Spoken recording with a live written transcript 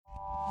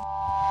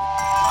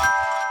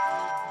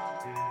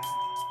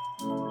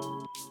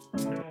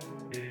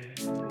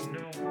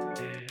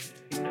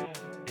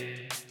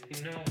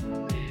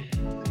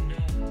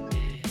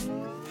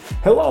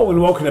Hello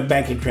and welcome to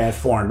Banking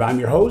Transformed. I'm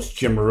your host,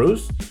 Jim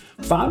Marous,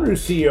 founder and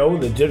CEO of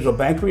the Digital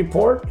Banking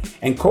Report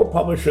and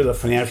co-publisher of the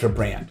Financial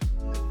Brand.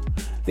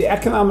 The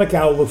economic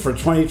outlook for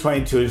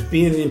 2022 is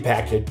being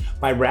impacted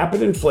by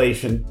rapid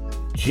inflation,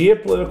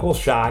 geopolitical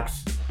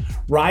shocks,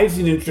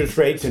 rising interest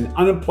rates, and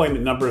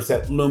unemployment numbers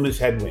that loom as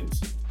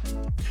headwinds.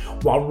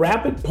 While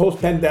rapid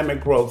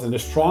post-pandemic growth and a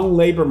strong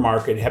labor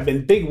market have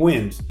been big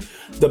wins,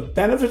 the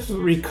benefits of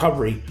the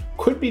recovery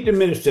could be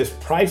diminished as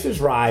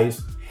prices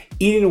rise,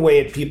 eating away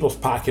at people's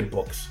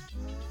pocketbooks.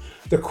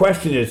 The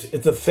question is,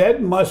 if the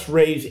Fed must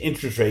raise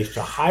interest rates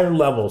to higher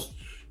levels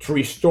to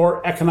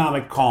restore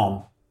economic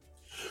calm,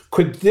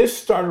 could this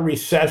start a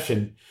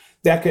recession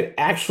that could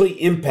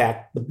actually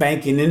impact the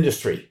banking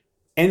industry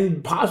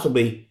and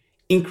possibly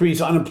increase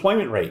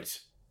unemployment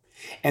rates?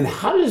 And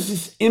how does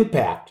this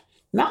impact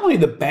not only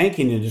the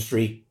banking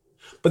industry,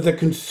 but the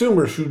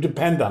consumers who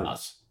depend on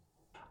us?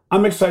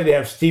 I'm excited to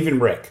have Stephen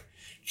Rick,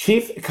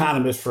 Chief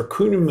Economist for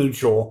CUNA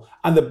Mutual,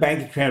 on the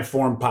Banking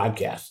Transformed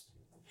podcast.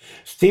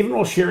 Stephen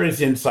will share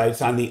his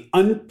insights on the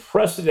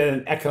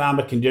unprecedented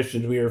economic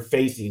conditions we are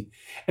facing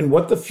and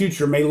what the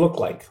future may look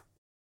like.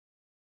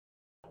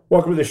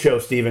 Welcome to the show,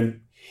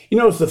 Stephen.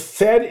 As the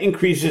Fed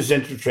increases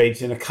interest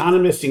rates and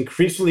economists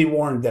increasingly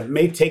warn that it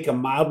may take a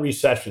mild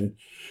recession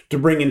to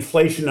bring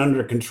inflation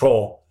under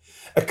control,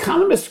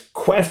 economists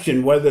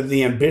question whether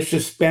the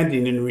ambitious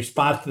spending in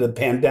response to the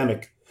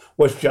pandemic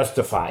was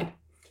justified.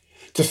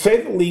 To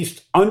say the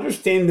least,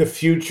 understanding the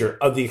future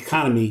of the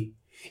economy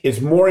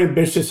is more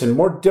ambitious and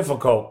more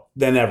difficult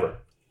than ever.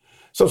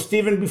 So,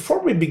 Stephen,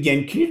 before we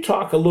begin, can you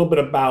talk a little bit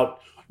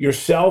about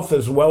yourself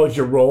as well as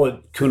your role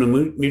at CUNA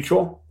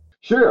Mutual?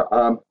 Sure.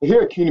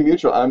 Here at CUNA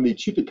Mutual, I'm the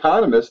chief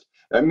economist.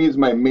 That means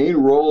my main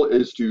role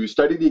is to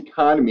study the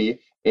economy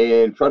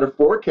and try to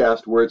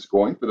forecast where it's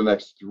going for the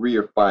next 3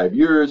 or 5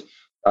 years,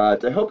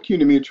 to help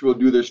CUNA Mutual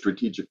do their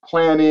strategic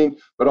planning,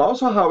 but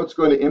also how it's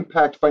going to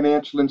impact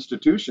financial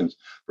institutions,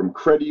 from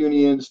credit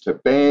unions to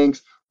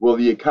banks. Will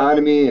the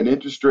economy and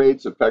interest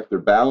rates affect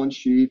their balance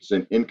sheets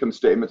and income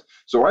statements?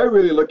 So I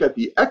really look at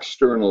the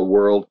external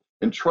world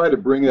and try to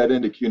bring that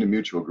into CUNA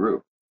Mutual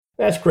Group.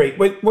 That's great.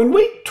 When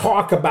we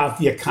talk about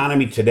the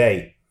economy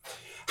today,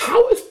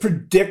 how has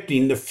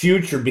predicting the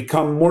future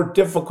become more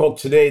difficult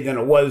today than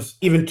it was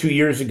even 2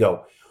 years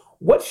ago?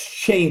 What's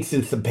changed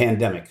since the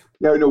pandemic?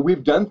 Yeah,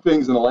 we've done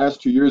things in the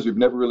last 2 years we've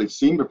never really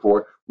seen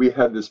before. We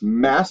had this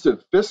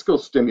massive fiscal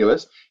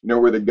stimulus,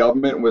 where the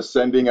government was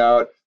sending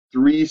out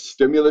 3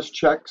 stimulus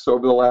checks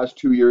over the last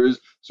 2 years.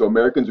 So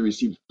Americans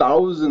received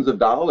thousands of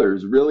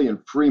dollars really in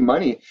free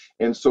money.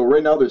 And so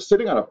right now they're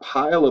sitting on a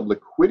pile of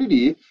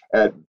liquidity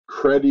at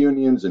credit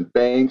unions and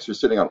banks. They're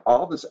sitting on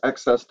all this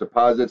excess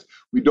deposits.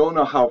 We don't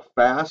know how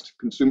fast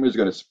consumers are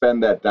going to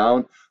spend that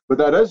down. But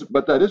that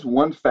is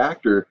one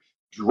factor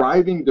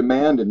driving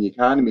demand in the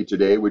economy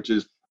today, which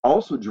is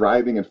also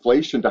driving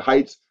inflation to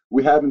heights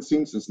we haven't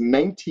seen since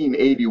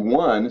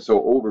 1981,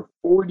 so over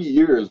 40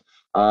 years,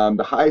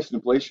 the highest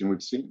inflation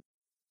we've seen.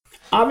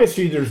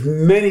 Obviously, there's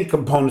many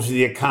components of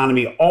the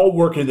economy all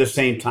working at the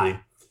same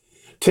time.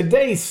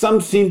 Today,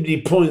 some seem to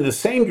be pulling in the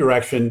same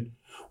direction,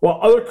 while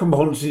other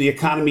components of the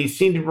economy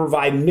seem to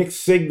provide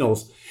mixed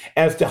signals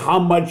as to how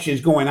much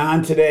is going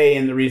on today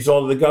and the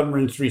result of the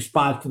government's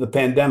response to the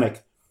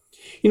pandemic.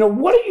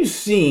 What are you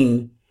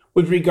seeing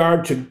with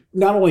regard to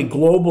not only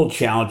global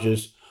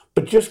challenges,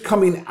 but just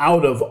coming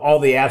out of all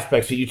the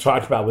aspects that you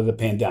talked about with the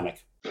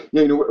pandemic?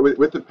 Yeah,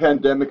 with the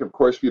pandemic, of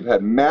course, we've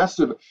had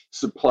massive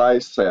supply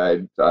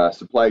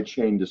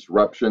chain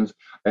disruptions,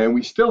 and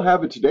we still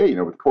have it today.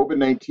 With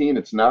COVID-19,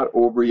 it's not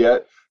over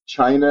yet.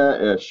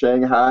 China,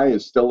 Shanghai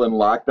is still in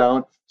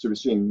lockdown, so we're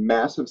seeing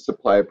massive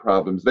supply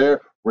problems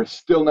there. We're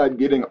still not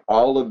getting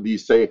all of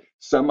these, say,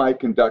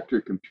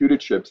 semiconductor computer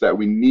chips that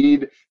we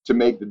need to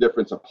make the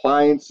different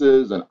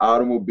appliances and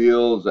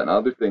automobiles and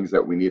other things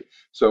that we need.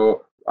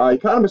 So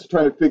economists are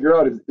trying to figure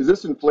out, is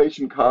this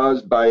inflation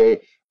caused by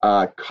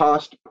a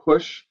cost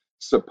push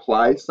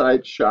supply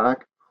side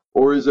shock,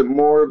 or is it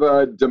more of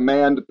a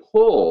demand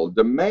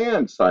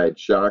side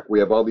shock? We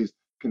have all these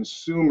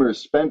consumer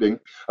spending.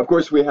 Of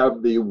course, we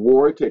have the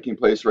war taking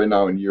place right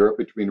now in Europe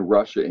between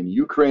Russia and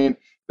Ukraine.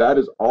 That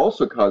is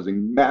also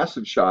causing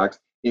massive shocks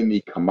in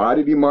the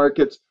commodity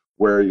markets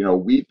where,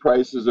 wheat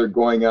prices are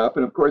going up.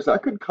 And of course,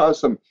 that could cause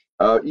some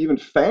even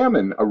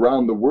famine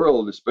around the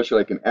world, especially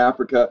like in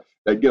Africa,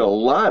 that get a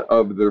lot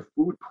of their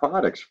food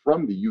products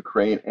from the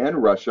Ukraine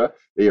and Russia.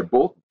 They are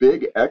both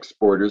big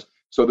exporters.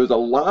 So there's a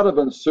lot of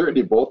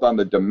uncertainty both on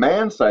the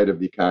demand side of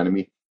the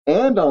economy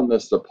and on the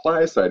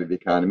supply side of the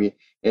economy.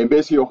 And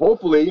basically,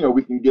 hopefully,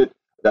 we can get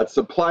that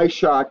supply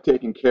shock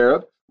taken care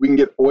of. We can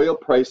get oil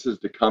prices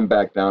to come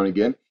back down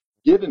again,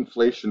 get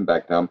inflation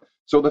back down.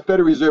 So the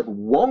Federal Reserve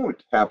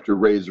won't have to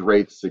raise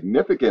rates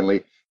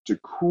significantly to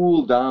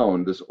cool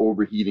down this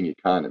overheating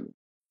economy.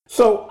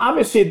 So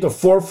obviously at the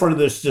forefront of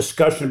this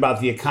discussion about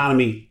the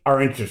economy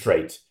are interest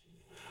rates.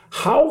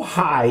 How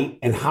high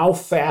and how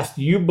fast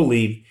do you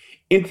believe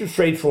interest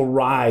rates will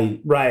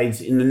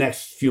rise in the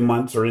next few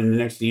months or in the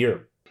next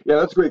year? Yeah,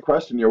 that's a great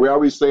question. We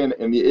always say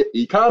in the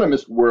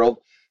economist world,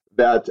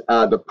 that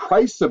the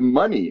price of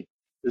money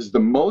is the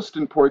most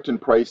important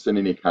price in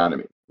an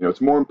economy.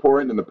 It's more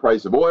important than the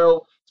price of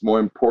oil. It's more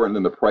important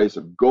than the price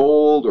of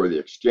gold or the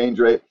exchange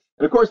rate.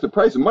 And of course, the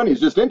price of money is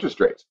just interest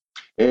rates.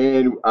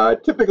 And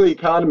typically,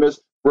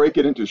 economists break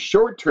it into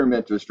short-term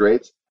interest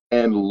rates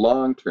and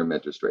long-term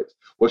interest rates.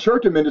 Well,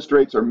 short-term interest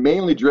rates are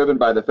mainly driven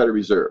by the Federal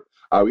Reserve.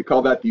 We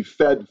call that the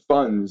Fed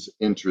funds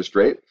interest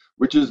rate,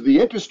 which is the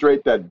interest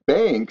rate that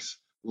banks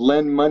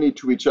lend money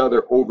to each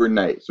other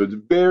overnight. So it's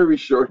very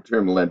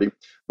short-term lending,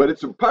 but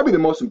it's probably the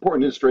most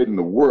important interest rate in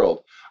the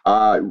world.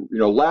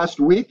 Last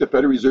week, the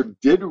Federal Reserve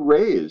did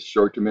raise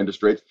short-term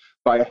interest rates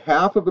by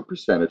 0.5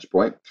 percentage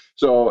point.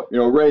 So,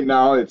 right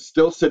now it's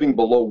still sitting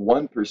below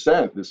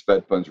 1%, this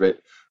Fed funds rate,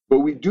 but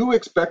we do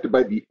expect it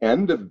by the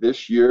end of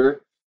this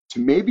year to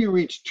maybe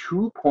reach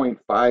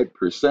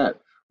 2.5%,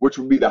 which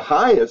would be the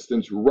highest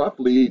since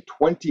roughly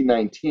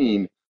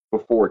 2019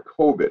 before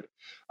COVID.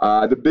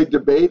 The big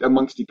debate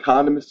amongst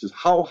economists is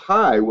how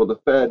high will the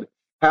Fed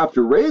have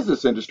to raise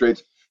this interest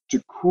rates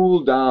to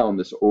cool down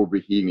this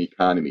overheating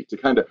economy, to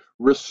kind of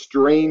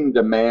restrain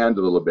demand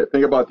a little bit.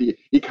 Think about the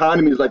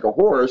economy as like a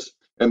horse,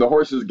 and the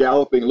horse is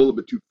galloping a little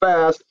bit too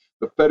fast.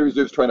 The Federal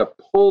Reserve is trying to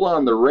pull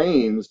on the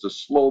reins to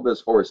slow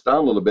this horse down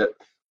a little bit.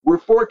 We're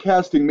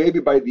forecasting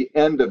maybe by the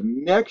end of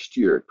next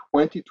year,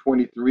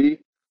 2023,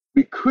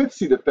 we could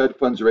see the Fed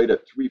funds rate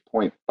at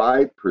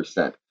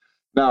 3.5%.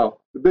 Now,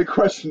 the big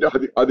question,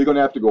 are they going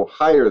to have to go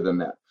higher than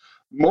that?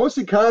 Most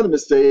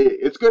economists say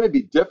it's going to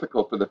be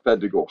difficult for the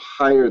Fed to go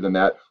higher than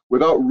that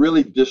without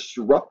really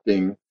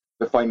disrupting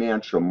the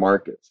financial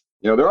markets.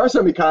 There are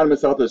some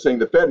economists out there saying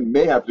the Fed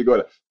may have to go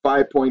to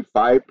 5.5%,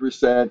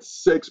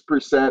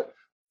 6%,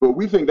 but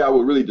we think that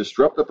will really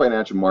disrupt the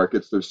financial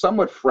markets. They're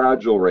somewhat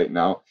fragile right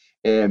now,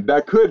 and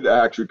that could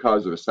actually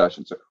cause a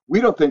recession. So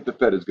we don't think the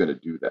Fed is going to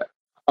do that.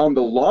 On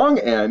the long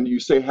end, you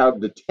say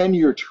have the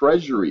 10-year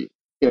Treasury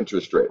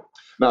interest rate.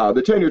 Now,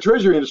 the 10-year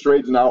Treasury interest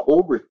rate is now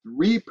over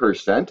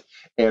 3%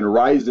 and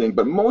rising,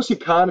 but most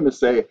economists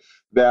say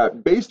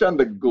that based on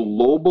the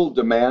global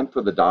demand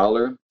for the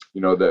dollar,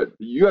 the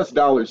US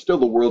dollar is still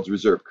the world's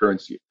reserve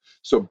currency.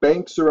 So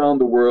banks around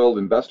the world,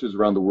 investors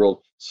around the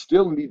world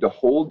still need to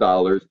hold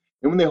dollars.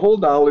 And when they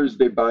hold dollars,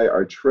 they buy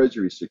our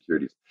Treasury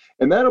securities.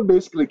 And that'll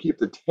basically keep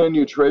the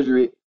 10-year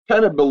Treasury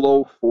kind of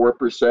below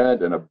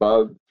 4% and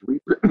above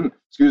 3%,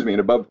 and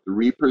above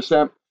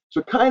 3%.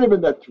 So kind of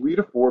in that 3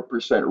 to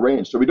 4%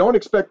 range. So we don't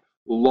expect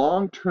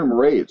long-term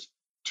rates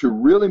to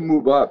really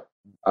move up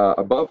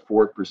above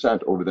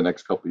 4% over the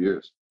next couple of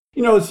years.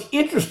 It's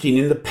interesting.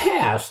 In the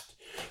past,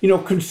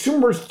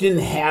 consumers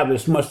didn't have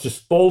as much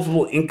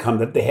disposable income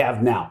that they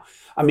have now.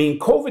 I mean,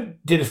 COVID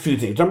did a few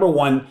things. Number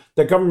one,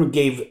 the government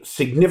gave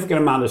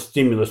significant amount of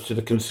stimulus to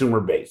the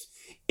consumer base.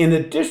 In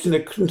addition, the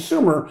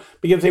consumer,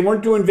 because they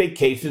weren't doing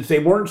vacations, they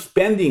weren't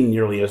spending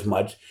nearly as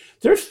much,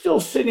 they're still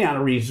sitting on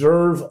a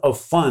reserve of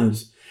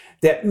funds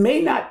that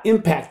may not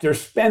impact their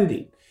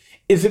spending.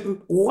 Is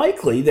it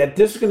likely that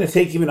this is going to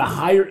take even a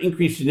higher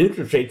increase in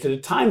interest rates at a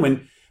time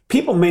when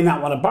people may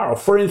not want to borrow?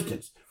 For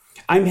instance,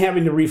 I'm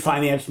having to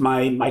refinance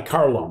my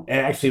car loan.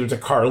 Actually, it was a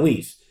car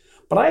lease.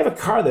 But I have a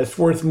car that's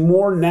worth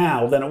more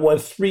now than it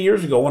was 3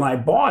 years ago when I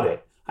bought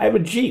it. I have a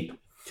Jeep.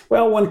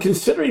 Well, when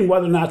considering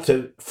whether or not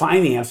to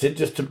finance it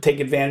just to take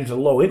advantage of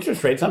low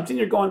interest rates, I'm sitting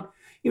there going,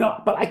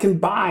 but I can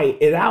buy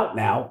it out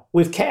now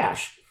with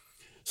cash.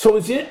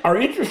 So are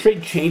interest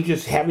rate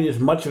changes having as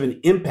much of an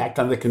impact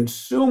on the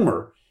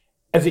consumer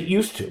as it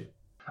used to?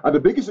 The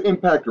biggest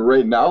impact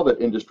right now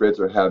that interest rates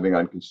are having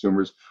on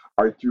consumers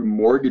are through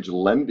mortgage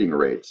lending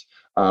rates.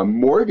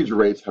 Mortgage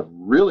rates have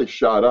really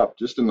shot up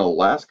just in the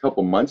last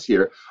couple months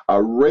here.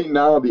 Right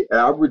now, the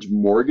average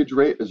mortgage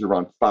rate is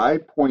around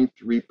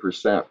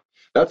 5.3%.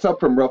 That's up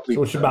from roughly...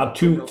 So it's about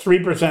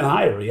 3%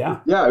 higher, yeah.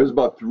 Yeah, it was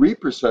about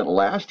 3%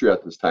 last year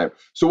at this time.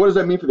 So what does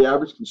that mean for the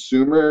average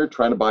consumer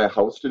trying to buy a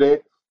house today?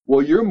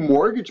 Well, your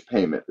mortgage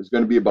payment is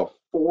going to be about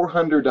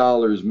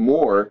 $400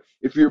 more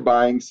if you're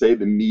buying, say,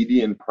 the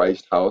median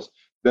priced house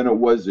than it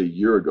was a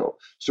year ago.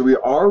 So we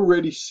are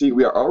already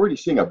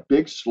seeing a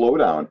big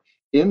slowdown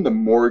in the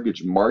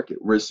mortgage market.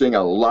 We're seeing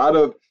a lot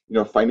of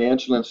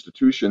financial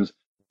institutions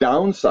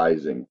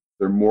downsizing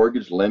their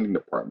mortgage lending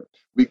department.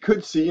 We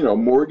could see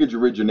mortgage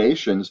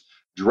originations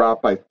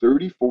drop by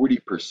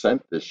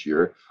 30-40% this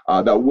year.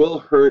 That will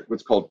hurt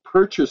what's called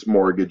purchase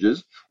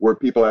mortgages, where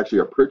people actually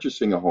are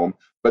purchasing a home.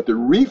 But the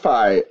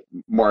refi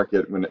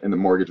market, in the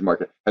mortgage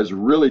market, has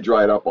really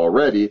dried up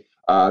already.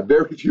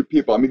 Very few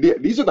people. I mean,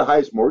 these are the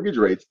highest mortgage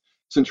rates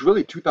since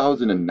really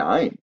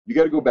 2009. You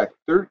got to go back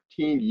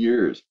 13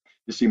 years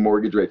to see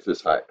mortgage rates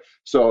this high.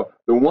 So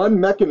the one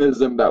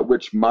mechanism that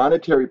which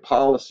monetary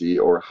policy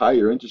or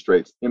higher interest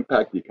rates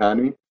impact the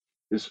economy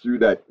is through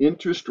that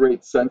interest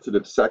rate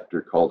sensitive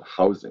sector called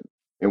housing.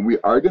 And we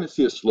are going to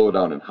see a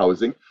slowdown in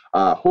housing.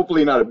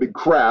 Hopefully not a big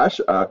crash.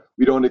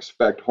 We don't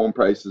expect home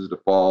prices to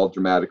fall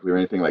dramatically or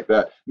anything like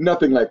that.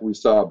 Nothing like we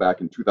saw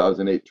back in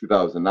 2008,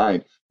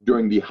 2009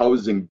 during the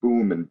housing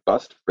boom and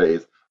bust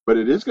phase. But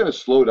it is going to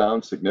slow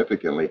down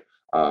significantly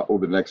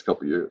over the next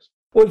couple of years.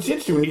 Well, it's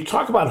interesting when you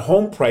talk about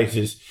home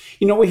prices.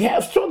 We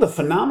have still the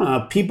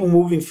phenomenon of people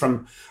moving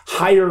from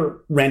higher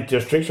rent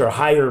districts or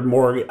higher,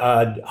 more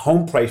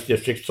home price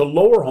districts to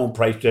lower home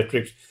price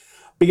districts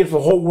because of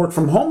the whole work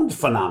from home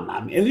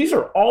phenomenon. And these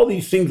are all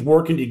these things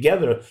working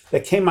together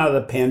that came out of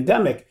the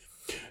pandemic.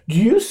 Do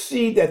you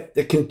see that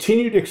the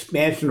continued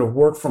expansion of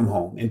work from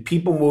home and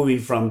people moving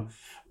from,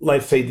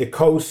 let's say, the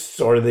coasts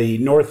or the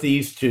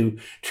Northeast to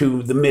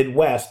the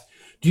Midwest,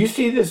 do you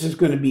see this as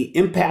going to be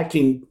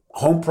impacting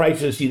home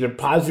prices either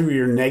positively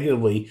or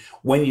negatively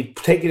when you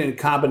take it in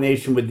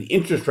combination with the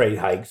interest rate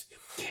hikes?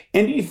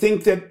 And do you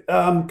think that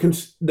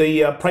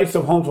the price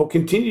of homes will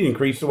continue to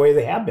increase the way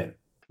they have been?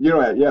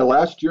 Yeah,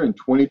 last year in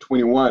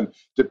 2021,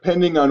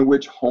 depending on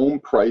which home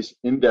price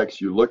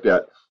index you looked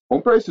at,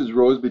 home prices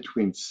rose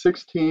between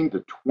 16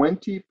 to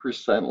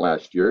 20%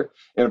 last year.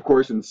 And of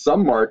course, in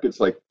some markets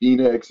like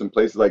Phoenix and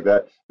places like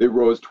that, they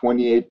rose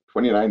 28,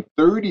 29,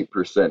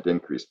 30%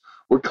 increase.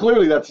 Well,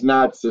 clearly that's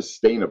not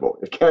sustainable.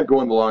 It can't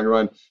go in the long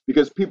run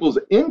because people's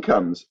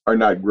incomes are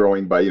not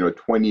growing by,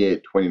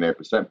 28,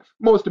 29%.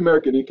 Most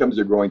American incomes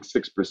are growing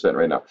 6%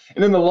 right now.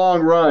 And in the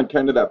long run,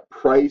 kind of that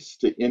price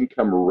to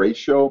income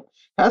ratio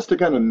has to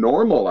kind of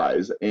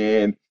normalize.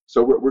 And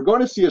so we're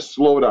going to see a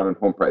slowdown in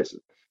home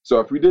prices. So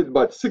if we did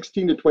about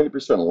 16 to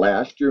 20%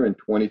 last year in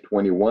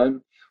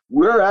 2021,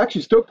 we're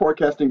actually still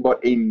forecasting about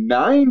a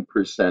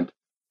 9%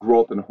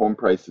 growth in home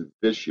prices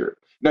this year.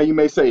 Now you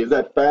may say, is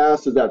that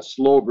fast? Is that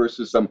slow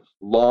versus some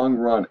long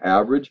run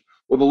average?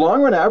 Well, the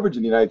long run average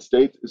in the United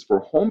States is for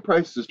home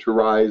prices to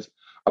rise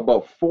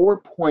about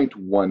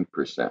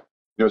 4.1%.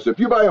 So if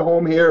you buy a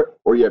home here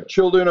or you have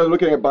children who are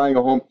looking at buying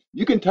a home,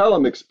 you can tell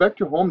them expect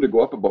your home to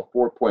go up about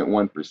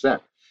 4.1%.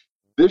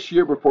 This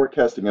year, we're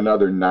forecasting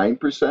another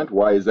 9%.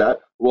 Why is that?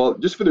 Well,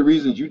 just for the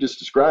reasons you just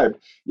described,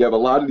 you have a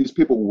lot of these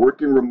people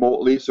working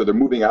remotely, so they're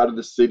moving out of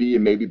the city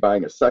and maybe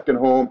buying a second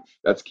home.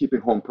 That's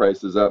keeping home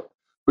prices up.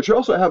 But you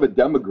also have a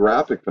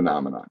demographic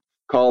phenomenon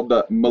called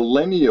the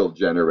millennial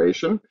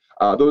generation.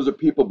 Those are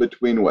people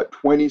between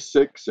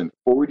 26 and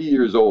 40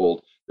 years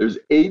old. There's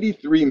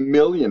 83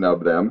 million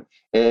of them.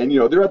 And,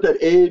 they're at that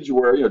age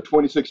where,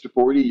 26 to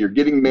 40, you're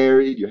getting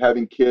married, you're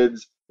having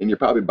kids, and you're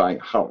probably buying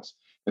a house.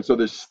 And so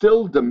there's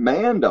still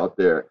demand out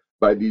there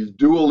by these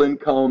dual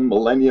income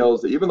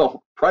millennials, even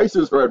though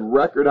prices are at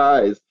record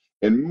highs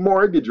and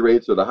mortgage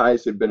rates are the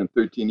highest they've been in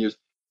 13 years,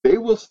 they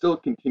will still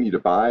continue to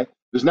buy.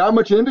 There's not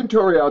much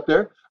inventory out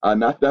there,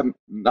 not that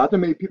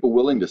many people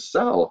willing to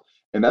sell.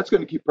 And that's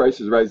going to keep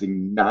prices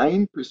rising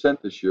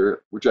 9% this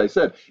year, which I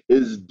said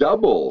is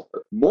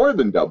more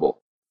than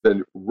double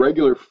the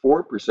regular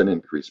 4%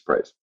 increase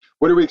price.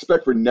 What do we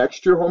expect for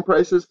next year home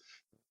prices?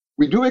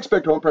 We do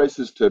expect home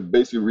prices to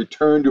basically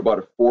return to about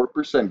a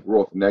 4%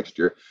 growth next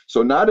year.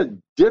 So not a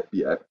dip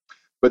yet,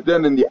 but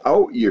then in the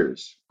out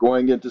years,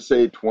 going into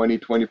say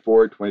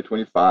 2024,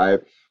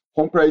 2025,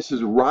 home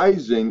prices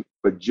rising,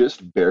 but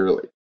just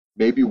barely,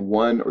 maybe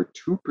 1 or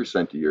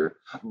 2% a year,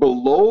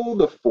 below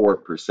the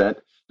 4%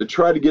 to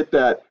try to get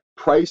that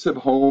price of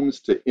homes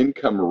to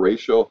income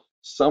ratio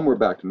somewhere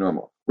back to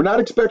normal. We're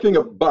not expecting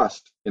a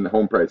bust in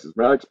home prices.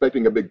 We're not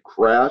expecting a big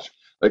crash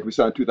like we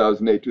saw in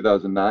 2008,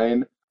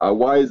 2009.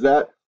 Why is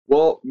that?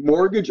 Well,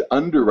 mortgage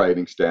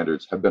underwriting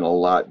standards have been a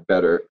lot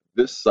better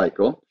this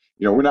cycle.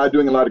 We're not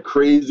doing a lot of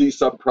crazy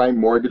subprime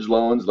mortgage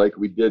loans like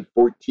we did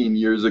 14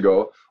 years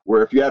ago,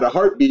 where if you had a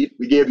heartbeat,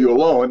 we gave you a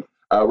loan.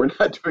 We're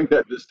not doing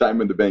that this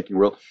time in the banking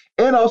world.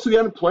 And also the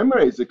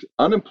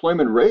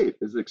unemployment rate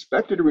is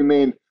expected to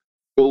remain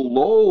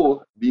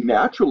below the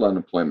natural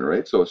unemployment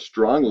rate, so a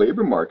strong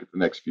labor market the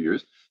next few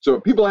years. So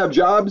if people have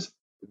jobs,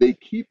 they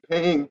keep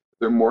paying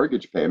their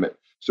mortgage payment.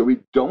 So we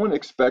don't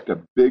expect a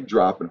big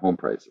drop in home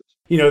prices.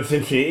 It's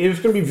interesting. It's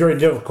going to be very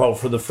difficult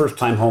for the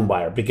first-time home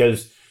buyer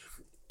because,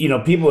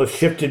 people have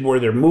shifted where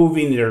they're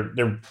moving.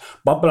 They're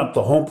bumping up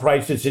the home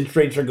prices. Interest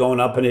rates are going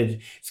up, and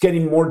it's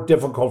getting more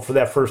difficult for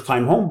that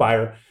first-time home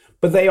buyer.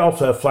 But they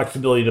also have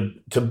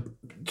flexibility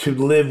to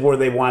live where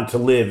they want to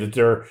live if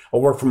they're a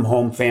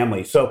work-from-home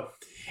family. So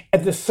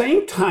at the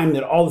same time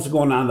that all this is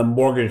going on in the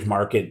mortgage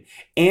market,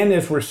 and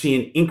as we're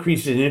seeing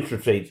increases in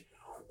interest rates,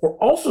 we're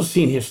also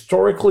seeing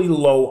historically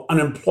low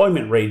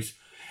unemployment rates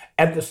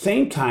at the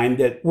same time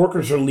that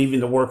workers are leaving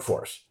the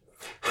workforce.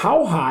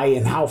 How high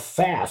and how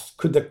fast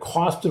could the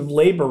cost of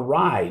labor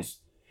rise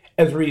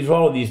as a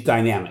result of these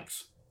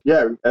dynamics?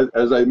 Yeah,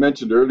 as I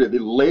mentioned earlier, the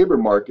labor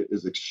market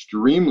is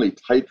extremely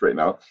tight right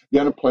now. The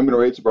unemployment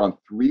rate is around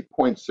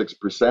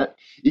 3.6%.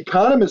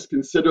 Economists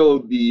consider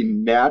the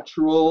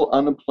natural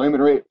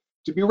unemployment rate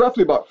to be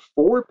roughly about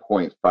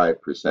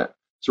 4.5%.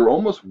 So we're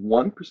almost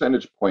 1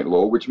 percentage point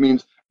low, which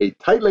means a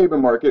tight labor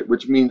market,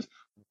 which means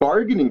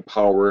bargaining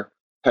power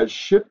has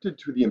shifted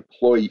to the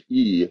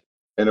employee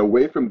and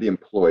away from the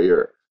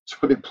employer. So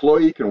the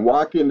employee can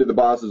walk into the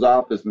boss's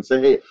office and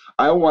say, hey,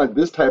 I want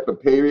this type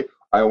of pay rate.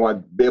 I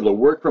want to be able to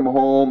work from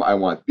home. I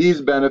want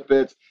these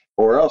benefits,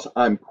 or else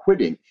I'm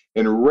quitting.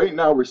 And right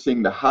now we're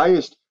seeing the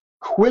highest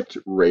quit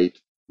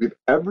rate we've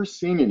ever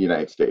seen in the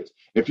United States.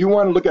 If you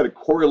want to look at a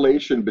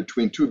correlation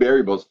between two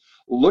variables,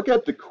 look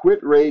at the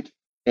quit rate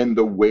and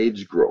the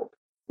wage growth.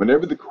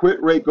 Whenever the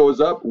quit rate goes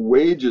up,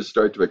 wages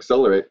start to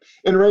accelerate.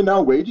 And right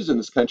now, wages in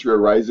this country are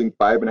rising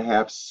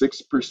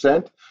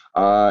 5.5%,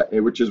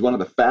 6%, which is one of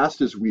the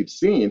fastest we've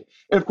seen.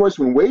 And of course,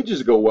 when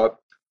wages go up,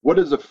 what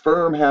does a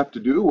firm have to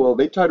do? Well,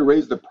 they try to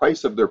raise the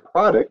price of their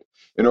product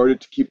in order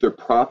to keep their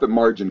profit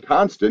margin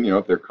constant.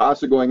 If their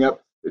costs are going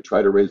up, they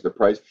try to raise the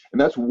price. And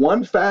that's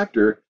one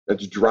factor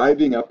that's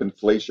driving up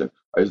inflation,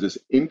 is this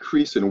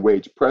increase in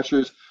wage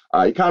pressures.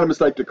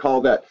 Economists like to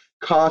call that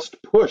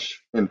cost push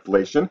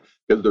inflation,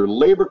 because their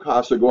labor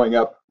costs are going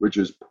up, which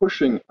is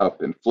pushing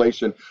up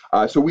inflation.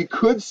 So we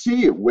could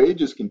see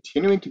wages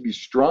continuing to be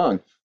strong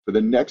for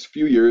the next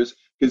few years,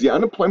 because the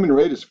unemployment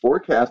rate is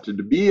forecasted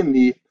to be in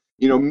the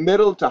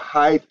middle to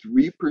high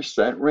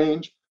 3%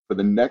 range for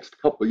the next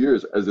couple of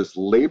years as this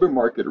labor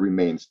market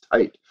remains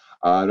tight.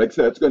 Like I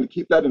said, it's going to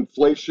keep that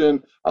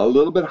inflation a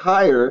little bit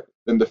higher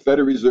than the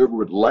Federal Reserve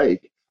would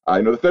like.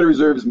 I know the Federal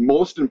Reserve's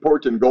most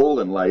important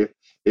goal in life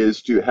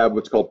is to have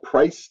what's called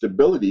price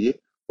stability,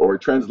 or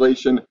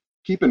translation,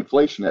 keep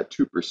inflation at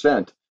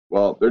 2%.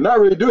 Well, they're not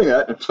really doing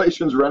that.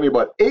 Inflation's running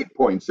about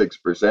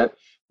 8.6%,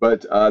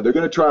 but they're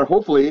going to try to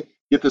hopefully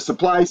get the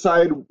supply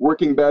side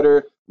working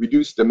better,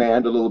 reduce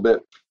demand a little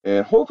bit,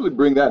 and hopefully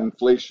bring that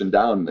inflation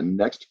down in the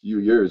next few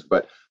years.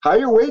 But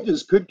higher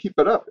wages could keep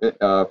it up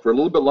for a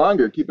little bit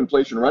longer, keep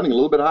inflation running a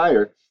little bit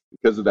higher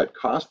because of that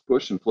cost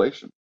push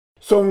inflation.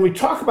 So when we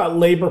talk about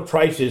labor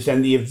prices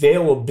and the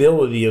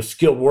availability of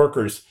skilled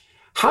workers,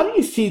 how do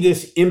you see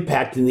this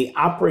impacting the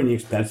operating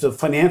expenses of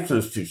financial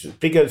institutions?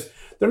 Because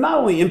they're not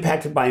only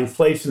impacted by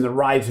inflation, the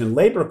rise in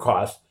labor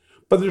costs,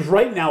 but there's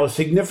right now a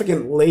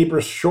significant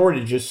labor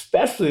shortage,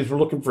 especially as we're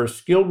looking for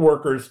skilled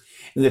workers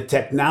in the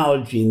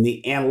technology and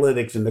the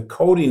analytics and the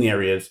coding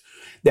areas,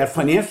 that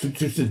financial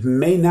institutions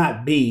may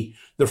not be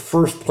the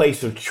first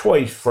place of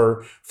choice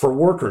for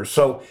workers.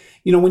 So,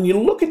 when you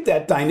look at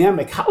that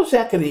dynamic, how is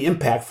that going to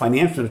impact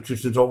financial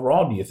institutions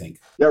overall, do you think?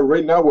 Yeah,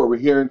 right now what we're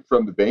hearing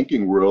from the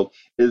banking world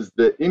is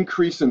the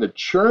increase in the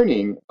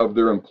churning of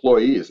their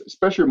employees,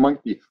 especially among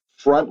the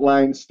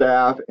frontline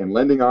staff and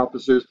lending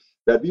officers,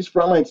 that these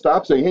frontline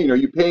staff saying, hey,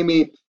 you pay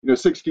me,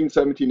 $16,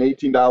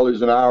 $17,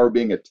 $18 an hour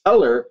being a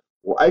teller.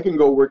 Well, I can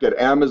go work at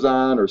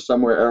Amazon or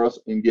somewhere else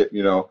and get,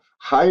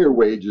 higher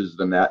wages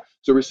than that.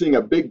 So we're seeing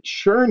a big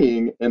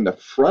churning in the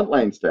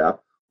frontline staff,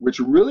 which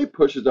really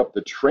pushes up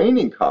the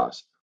training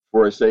costs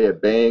for, say, a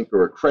bank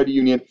or a credit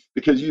union,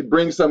 because you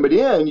bring somebody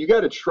in, you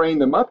got to train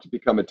them up to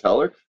become a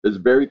teller. It's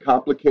very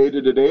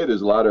complicated today.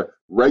 There's a lot of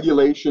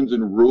regulations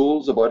and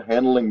rules about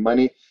handling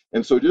money.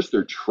 And so just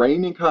their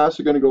training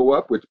costs are going to go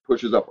up, which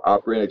pushes up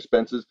operating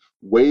expenses.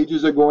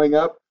 Wages are going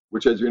up,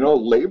 which, as you know,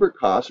 labor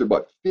costs are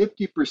about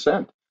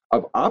 50%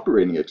 of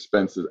operating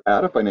expenses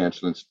at a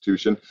financial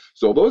institution.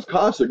 So those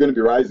costs are going to be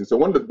rising. So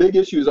one of the big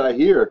issues I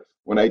hear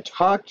when I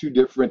talk to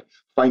different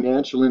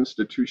financial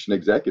institution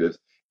executives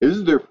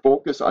is their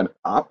focus on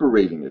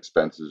operating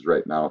expenses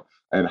right now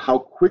and how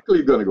quickly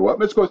they're going to go up.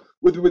 And of course,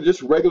 with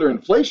just regular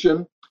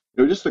inflation,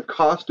 just the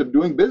cost of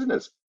doing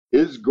business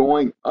is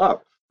going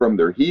up, from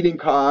their heating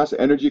costs,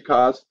 energy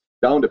costs,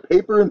 down to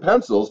paper and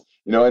pencils.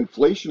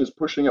 Inflation is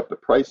pushing up the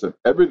price of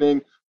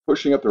everything,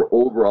 pushing up their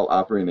overall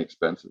operating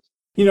expenses.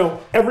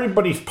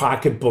 Everybody's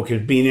pocketbook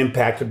is being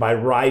impacted by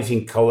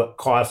rising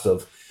costs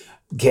of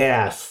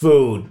gas,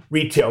 food,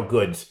 retail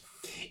goods.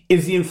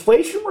 Is the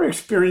inflation we're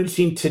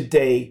experiencing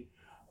today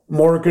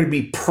more going to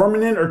be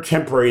permanent or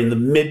temporary in the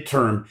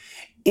midterm?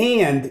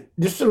 And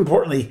just as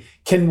importantly,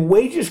 can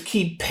wages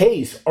keep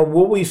pace, or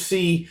will we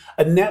see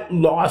a net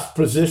loss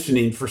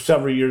positioning for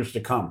several years to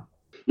come?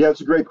 Yeah,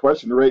 it's a great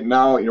question. Right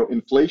now,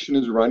 inflation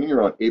is running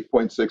around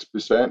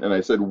 8.6%, and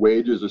I said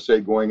wages are, say,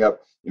 going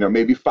up,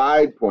 maybe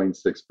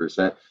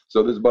 5.6%.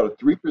 So there's about a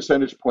 3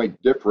 percentage point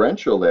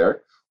differential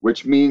there,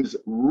 which means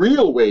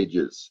real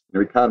wages.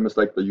 Economists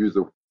like to use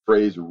the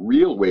phrase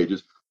real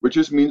wages, which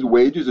just means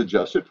wages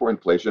adjusted for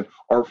inflation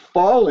are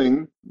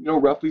falling,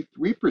 roughly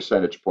 3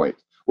 percentage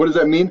points. What does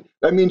that mean?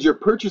 That means your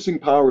purchasing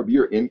power of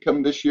your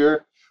income this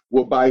year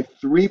will buy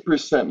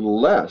 3%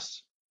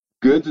 less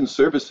goods and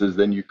services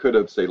than you could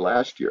have, say,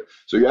 last year.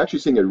 So you're actually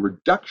seeing a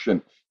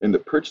reduction in the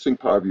purchasing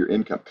power of your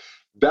income.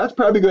 That's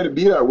probably going to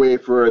be that way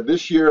for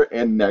this year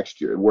and next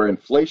year, where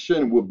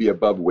inflation will be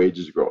above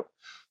wages growth.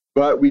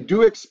 But we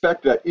do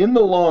expect that in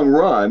the long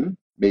run,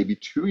 maybe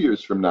 2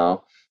 years from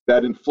now,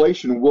 that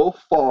inflation will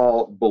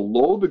fall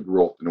below the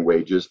growth in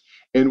wages,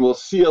 and we'll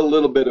see a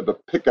little bit of a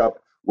pickup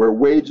where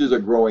wages are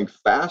growing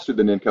faster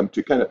than income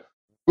to kind of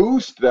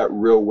boost that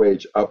real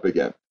wage up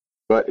again.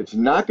 But it's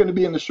not going to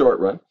be in the short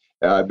run.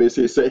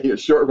 Basically saying a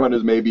short run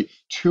is maybe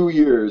 2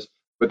 years,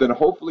 but then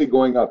hopefully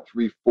going up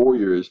 3-4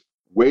 years,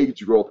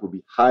 wage growth will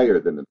be higher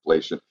than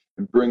inflation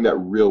and bring that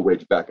real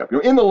wage back up.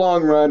 In the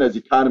long run, as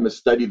economists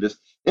study this,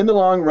 in the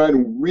long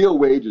run, real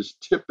wages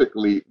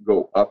typically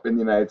go up in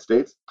the United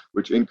States,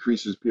 which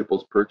increases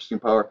people's purchasing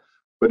power.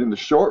 But in the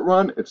short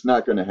run, it's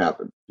not going to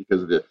happen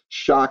because of the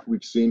shock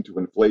we've seen to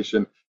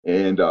inflation,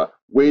 and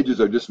wages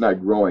are just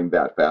not growing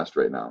that fast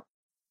right now.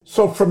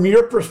 So from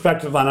your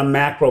perspective on a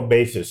macro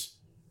basis,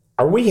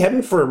 are we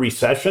heading for a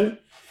recession?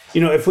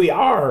 If we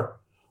are,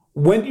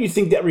 When do you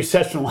think that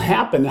recession will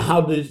happen?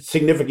 How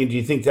significant do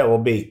you think that will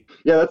be?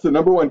 Yeah, that's the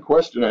number one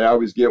question I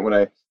always get when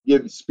I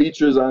give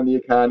speeches on the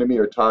economy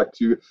or talk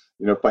to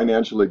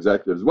financial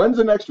executives. When's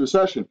the next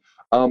recession?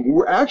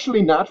 We're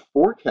actually not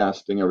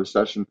forecasting a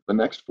recession for the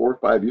next 4 or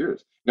 5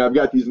 years. Now, I've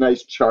got these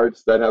nice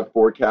charts that have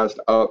forecast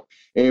up,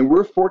 and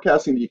we're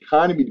forecasting the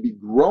economy to be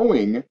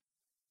growing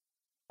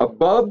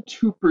above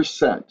 2%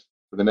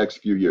 for the next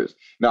few years.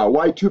 Now,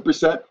 why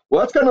 2%?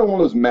 Well, that's kind of one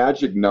of those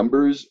magic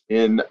numbers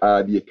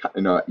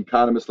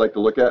economists like to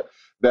look at,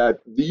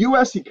 that the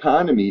U.S.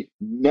 economy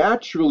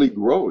naturally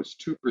grows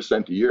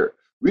 2% a year.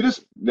 We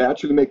just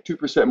naturally make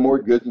 2% more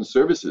goods and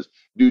services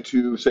due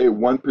to, say,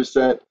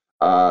 1%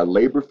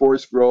 labor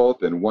force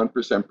growth and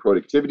 1%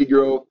 productivity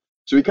growth.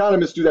 So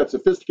economists do that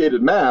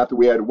sophisticated math.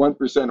 We add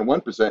 1% and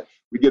 1%.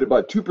 We get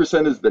about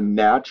 2% as the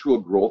natural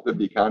growth of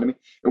the economy.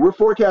 And we're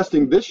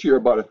forecasting this year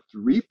about a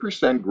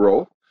 3%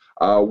 growth.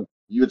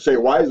 You would say,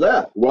 why is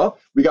that? Well,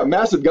 we got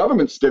massive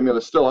government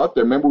stimulus still out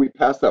there. Remember, we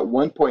passed that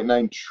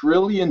 $1.9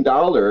 trillion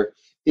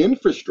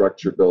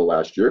infrastructure bill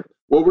last year.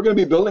 Well, we're going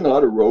to be building a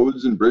lot of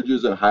roads and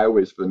bridges and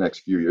highways for the next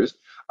few years.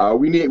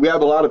 We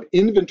have a lot of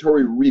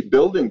inventory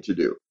rebuilding to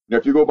do. Now,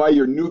 if you go by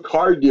your new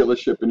car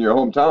dealership in your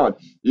hometown,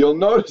 you'll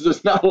notice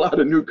there's not a lot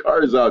of new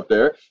cars out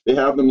there. They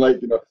have them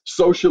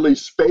socially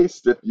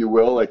spaced, if you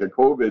will, like a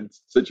COVID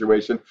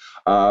situation.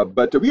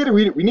 But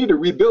we need to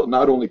rebuild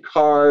not only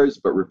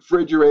cars, but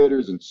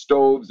refrigerators and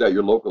stoves at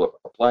your local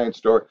appliance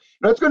store.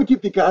 And that's going to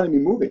keep the economy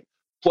moving.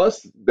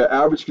 Plus, the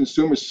average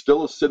consumer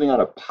still is sitting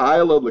on a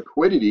pile of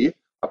liquidity,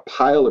 a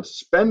pile of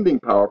spending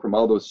power from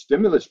all those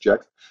stimulus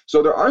checks.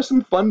 So there are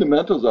some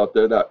fundamentals out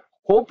there that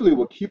hopefully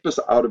will keep us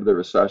out of the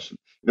recession.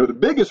 The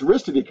biggest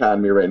risk to the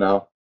economy right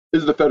now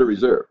is the Federal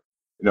Reserve.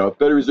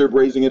 Federal Reserve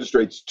raising interest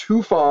rates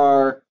too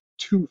far,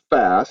 too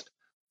fast.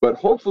 But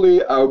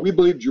hopefully, we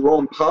believe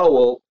Jerome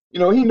Powell, he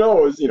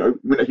knows, he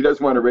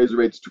doesn't want to raise the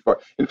rates too far.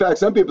 In fact,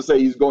 some people say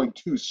he's going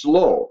too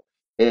slow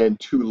and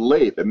too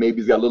late, that maybe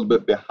he's got a little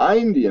bit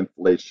behind the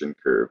inflation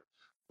curve.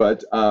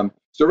 But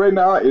so right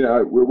now,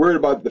 we're worried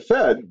about the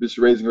Fed just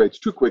raising rates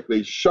too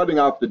quickly, shutting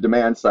off the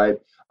demand side,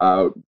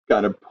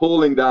 kind of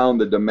pulling down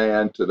the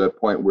demand to the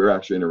point we're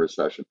actually in a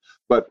recession.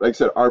 But like I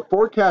said, our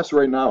forecasts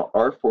right now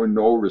are for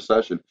no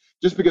recession,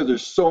 just because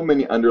there's so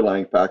many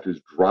underlying factors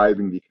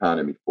driving the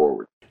economy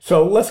forward.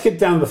 So let's get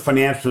down to the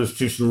financial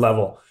institution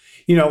level.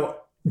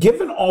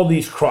 Given all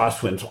these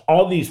crosswinds,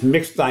 all these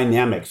mixed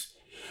dynamics,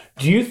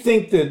 do you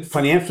think that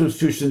financial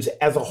institutions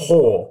as a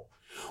whole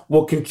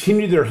will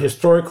continue their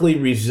historically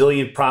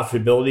resilient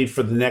profitability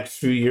for the next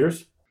few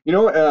years?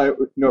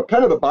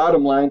 Kind of the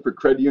bottom line for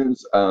credit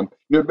unions,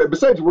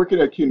 besides working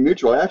at CUNA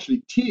Mutual, I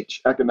actually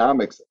teach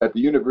economics at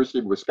the University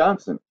of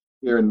Wisconsin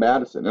here in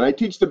Madison, and I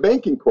teach the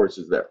banking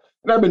courses there.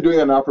 And I've been doing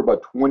that now for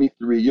about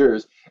 23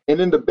 years. And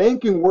in the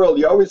banking world,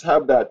 you always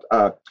have that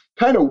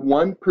kind of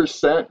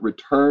 1%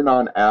 return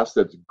on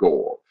assets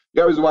goal.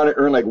 You always want to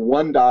earn like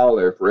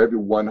 $1 for every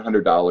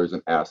 $100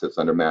 in assets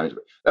under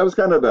management. That was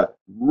kind of the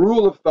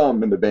rule of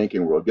thumb in the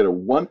banking world, get a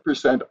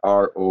 1%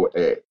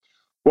 ROA.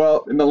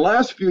 Well, in the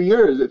last few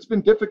years, it's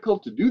been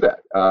difficult to do that.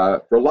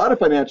 For a lot of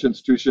financial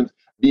institutions,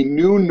 the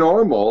new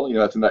normal,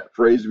 that's in that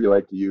phrase we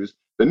like to use,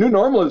 the new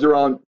normal is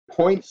around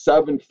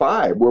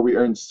 0.75, where we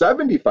earn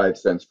 75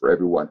 cents for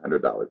every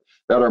 $100.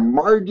 That our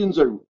margins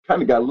are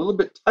kind of got a little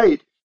bit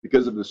tight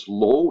because of this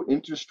low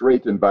interest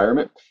rate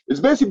environment. It's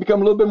basically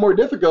become a little bit more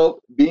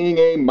difficult being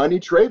a money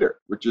trader,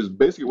 which is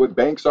basically what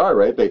banks are,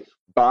 right? They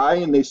buy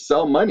and they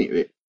sell money.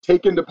 They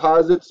take in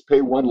deposits,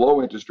 pay one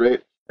low interest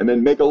rate, and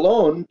then make a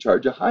loan,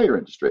 charge a higher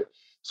interest rate.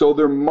 So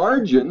their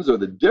margins, or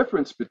the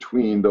difference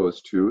between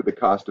those two, the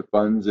cost of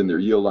funds and their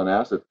yield on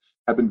assets,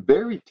 have been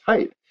very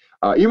tight.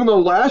 Even though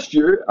last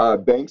year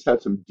banks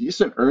had some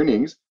decent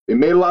earnings, they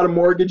made a lot of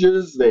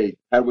mortgages. They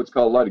had what's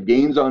called a lot of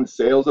gains on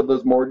sales of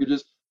those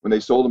mortgages when they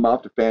sold them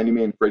off to Fannie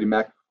Mae and Freddie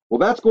Mac. Well,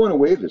 that's going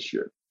away this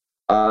year.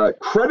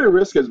 Credit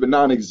risk has been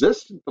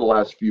non-existent for the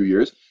last few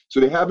years, so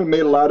they haven't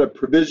made a lot of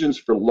provisions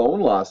for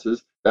loan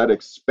losses. That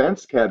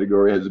expense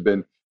category has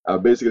been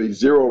basically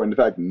zero, in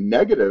fact,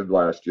 negative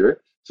last year.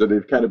 So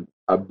they've kind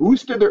of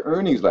boosted their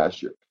earnings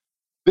last year.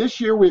 This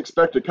year, we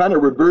expect a kind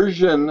of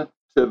reversion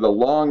to the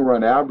long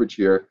run average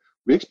here.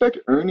 We expect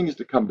earnings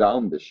to come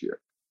down this year,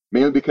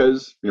 mainly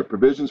because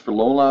provisions for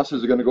loan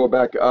losses are going to go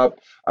back up.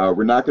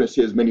 We're not going to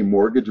see as many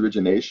mortgage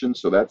originations,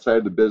 so that side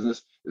of the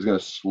business is going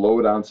to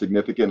slow down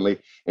significantly.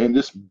 And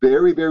just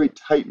very, very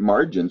tight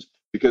margins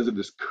because of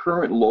this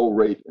current low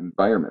rate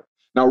environment.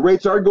 Now,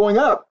 rates are going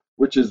up,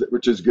 which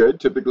is good,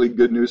 typically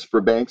good news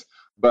for banks.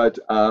 But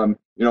a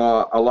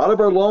lot of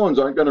our loans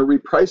aren't going to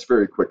reprice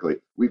very quickly.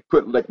 We've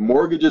put like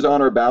mortgages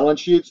on our balance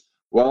sheets.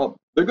 Well,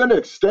 they're going to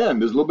extend.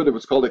 There's a little bit of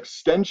what's called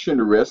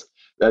extension risk,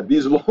 that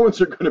these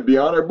loans are going to be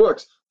on our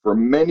books for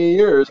many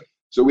years.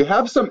 So we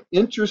have some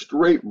interest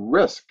rate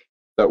risk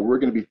that we're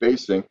going to be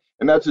facing.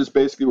 And that's just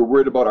basically, we're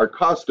worried about our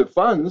cost of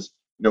funds.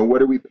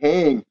 What are we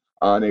paying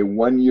on a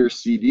 1-year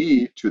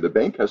CD to the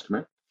bank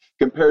customer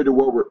compared to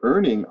what we're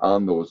earning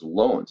on those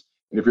loans?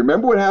 And if you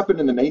remember what happened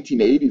in the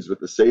 1980s with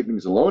the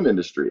savings and loan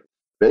industry,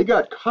 they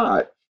got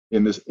caught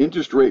in this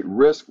interest rate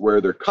risk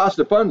where their cost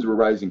of funds were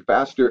rising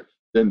faster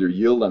than their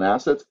yield on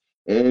assets.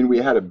 And we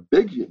had a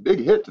big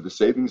hit to the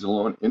savings and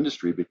loan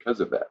industry because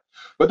of that.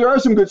 But there are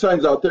some good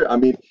signs out there. I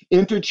mean,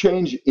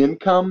 interchange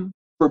income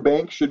for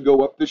banks should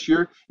go up this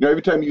year.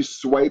 Every time you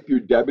swipe your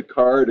debit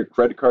card or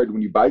credit card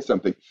when you buy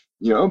something,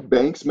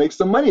 banks make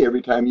some money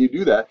every time you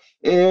do that.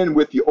 And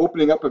with the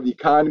opening up of the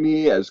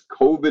economy as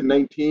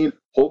COVID-19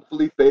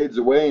 hopefully fades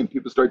away and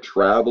people start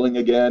traveling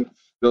again,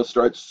 they'll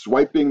start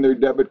swiping their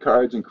debit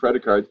cards and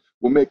credit cards.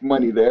 We'll make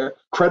money there.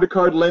 Credit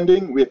card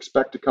lending, we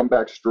expect to come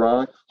back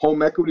strong.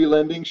 Home equity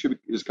lending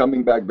is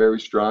coming back very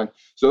strong.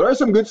 So there are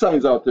some good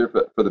signs out there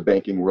for the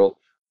banking world.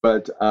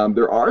 But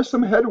there are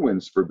some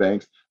headwinds for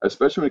banks,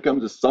 especially when it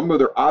comes to some of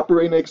their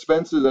operating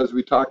expenses, as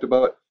we talked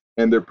about,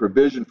 and their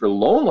provision for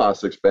loan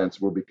loss expense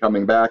will be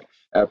coming back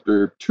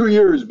after 2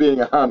 years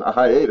being on a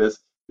hiatus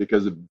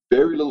because of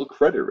very little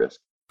credit risk.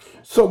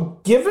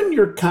 So given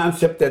your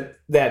concept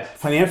that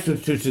financial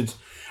institutions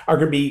are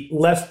going to be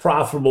less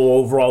profitable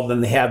overall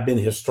than they have been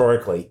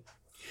historically,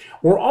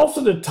 we're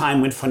also at a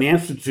time when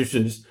financial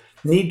institutions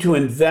need to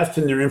invest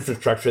in their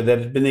infrastructure that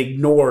has been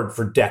ignored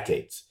for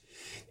decades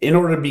in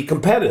order to be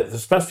competitive,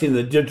 especially in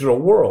the digital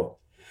world.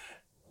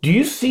 Do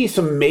you see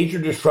some major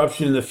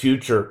disruption in the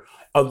future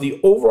of the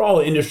overall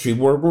industry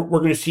where we're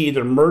going to see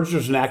either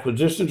mergers and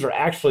acquisitions or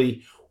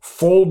actually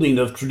folding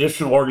of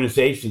traditional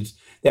organizations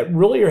that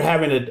really are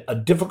having a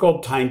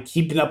difficult time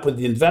keeping up with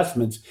the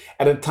investments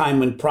at a time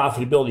when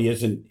profitability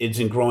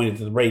isn't growing at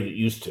the rate it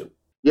used to?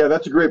 Yeah,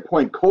 that's a great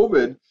point.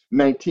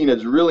 COVID-19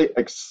 has really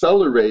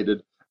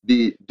accelerated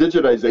the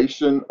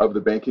digitization of the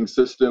banking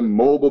system,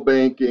 mobile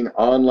banking,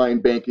 online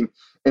banking.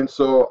 And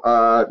so,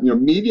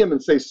 medium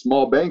and say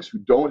small banks who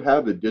don't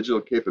have the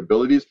digital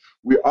capabilities,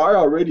 we are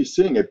already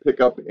seeing a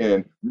pickup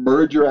in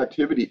merger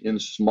activity in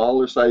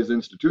smaller size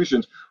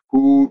institutions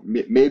who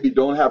maybe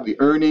don't have the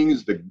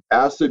earnings, the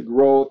asset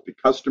growth, the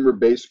customer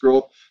base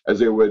growth as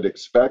they would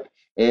expect,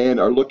 and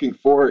are looking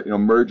for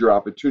merger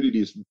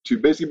opportunities to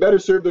basically better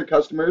serve their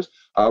customers.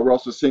 We're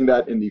also seeing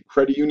that in the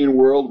credit union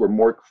world, where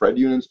more credit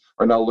unions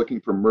are now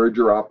looking for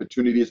merger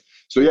opportunities.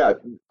 So yeah,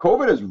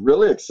 COVID has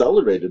really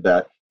accelerated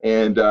that.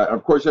 And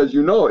of course, as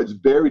you know, it's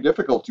very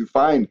difficult to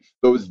find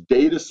those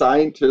data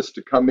scientists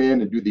to come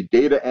in and do the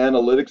data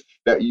analytics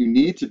that you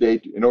need today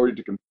in order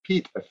to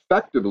compete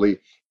effectively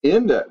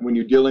in that when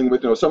you're dealing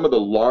with some of the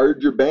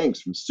larger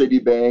banks from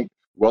Citibank,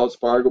 Wells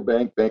Fargo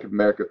Bank, Bank of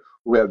America,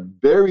 who have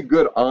very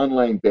good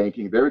online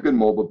banking, very good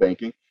mobile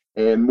banking,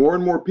 and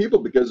more people,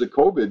 because of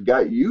COVID,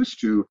 got used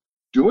to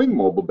doing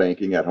mobile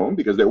banking at home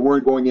because they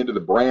weren't going into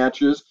the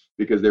branches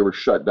because they were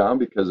shut down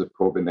because of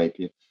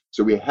COVID-19.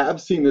 So we have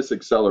seen this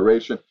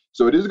acceleration.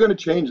 So it is going to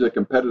change the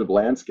competitive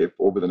landscape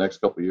over the next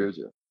couple of years.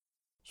 Yeah.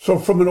 So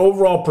from an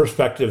overall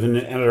perspective,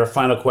 and our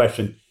final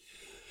question,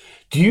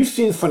 do you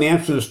see the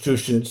financial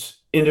institutions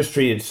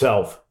industry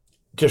itself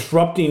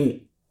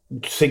disrupting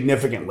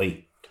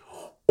significantly?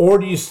 Or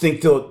do you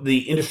think the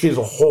industry as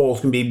a whole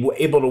is going to be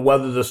able to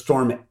weather the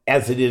storm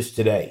as it is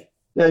today?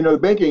 Yeah, the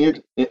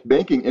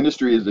banking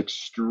industry is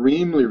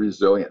extremely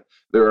resilient.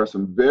 There are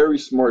some very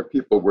smart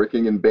people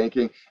working in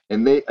banking,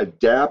 and they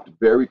adapt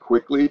very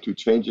quickly to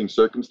changing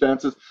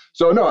circumstances.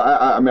 So no,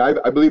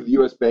 I believe the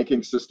U.S.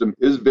 banking system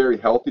is very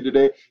healthy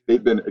today.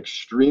 They've been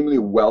extremely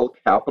well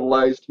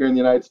capitalized here in the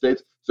United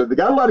States. So they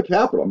got a lot of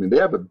capital. They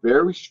have a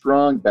very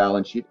strong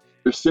balance sheet.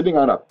 They're sitting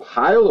on a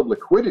pile of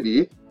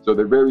liquidity. So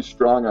they're very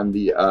strong on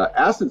the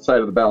asset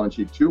side of the balance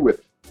sheet too,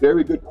 with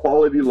very good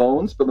quality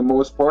loans for the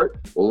most part,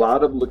 a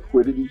lot of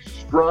liquidity,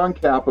 strong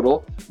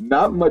capital,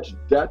 not much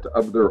debt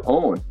of their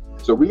own.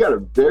 So we got a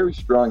very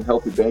strong,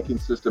 healthy banking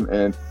system,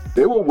 and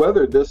they will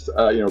weather this,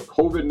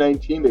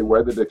 COVID-19, they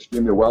weathered it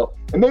extremely well,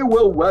 and they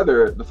will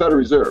weather the Federal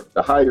Reserve,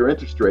 the higher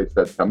interest rates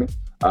that's coming,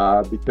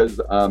 because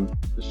the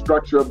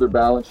structure of their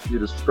balance sheet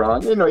is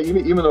strong.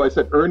 Even though I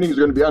said earnings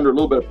are going to be under a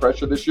little bit of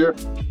pressure this year,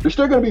 they're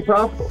still going to be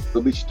profitable.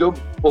 They'll be still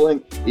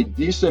pulling a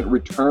decent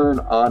return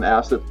on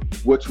assets,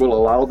 which will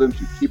allow them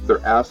to keep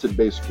their asset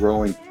base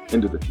growing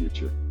into the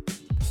future.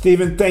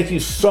 Stephen, thank you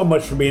so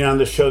much for being on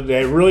the show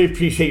today. I really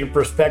appreciate your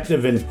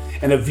perspective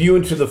and a view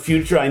into the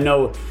future. I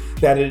know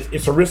that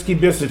it's a risky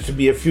business to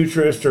be a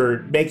futurist or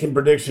making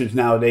predictions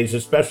nowadays,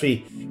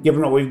 especially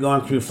given what we've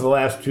gone through for the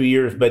last 2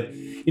 years. But,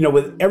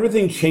 with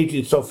everything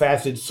changing so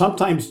fast, it's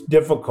sometimes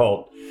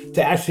difficult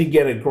to actually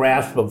get a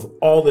grasp of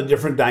all the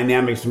different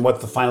dynamics and what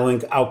the final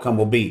outcome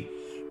will be.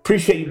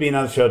 Appreciate you being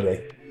on the show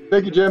today.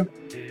 Thank you, Jim.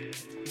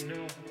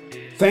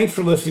 Thanks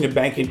for listening to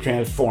Banking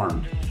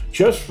Transformed.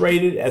 Just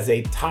rated as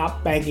a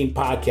top banking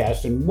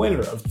podcast and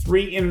winner of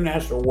 3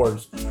 international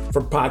awards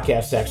for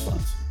podcast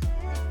excellence.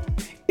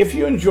 If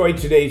you enjoyed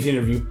today's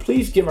interview,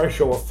 please give our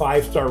show a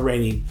 5-star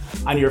rating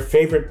on your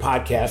favorite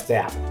podcast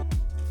app.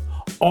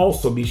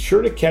 Also, be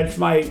sure to catch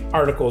my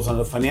articles on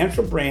the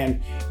financial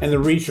brand and the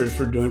research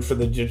we're doing for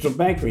the Digital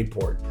Banking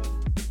Report.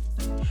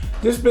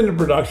 This has been a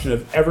production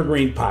of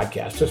Evergreen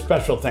Podcast. A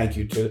special thank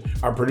you to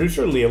our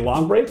producer, Leah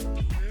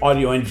Longbrake,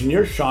 audio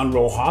engineer, Sean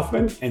Roll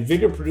Hoffman, and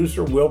video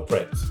producer, Will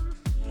Pritz.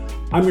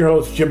 I'm your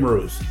host, Jim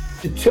Marous.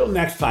 Until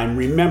next time,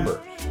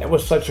 remember And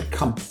with such a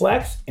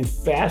complex and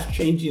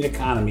fast-changing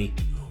economy,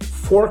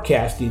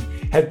 forecasting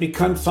has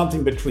become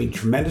something between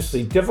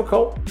tremendously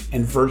difficult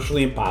and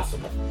virtually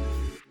impossible.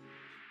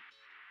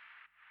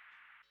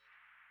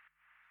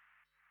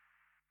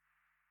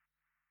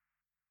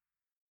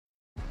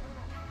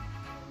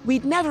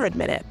 We'd never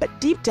admit it,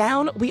 but deep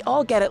down, we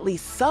all get at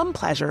least some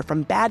pleasure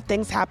from bad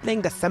things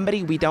happening to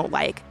somebody we don't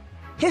like.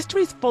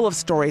 History's full of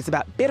stories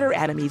about bitter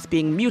enemies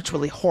being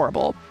mutually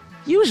horrible.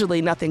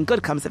 Usually nothing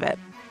good comes of it.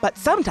 But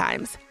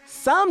sometimes,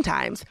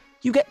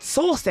 you get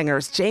soul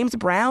singers James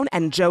Brown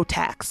and Joe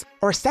Tex,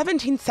 or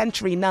 17th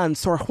century nun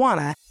Sor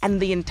Juana, and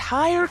the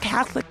entire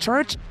Catholic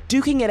Church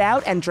duking it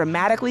out and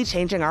dramatically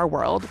changing our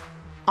world.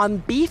 On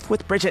Beef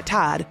with Bridget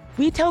Todd,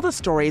 we tell the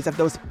stories of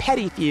those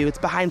petty feuds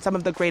behind some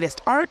of the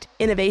greatest art,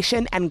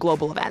 innovation, and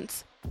global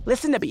events.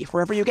 Listen to Beef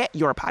wherever you get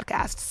your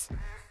podcasts.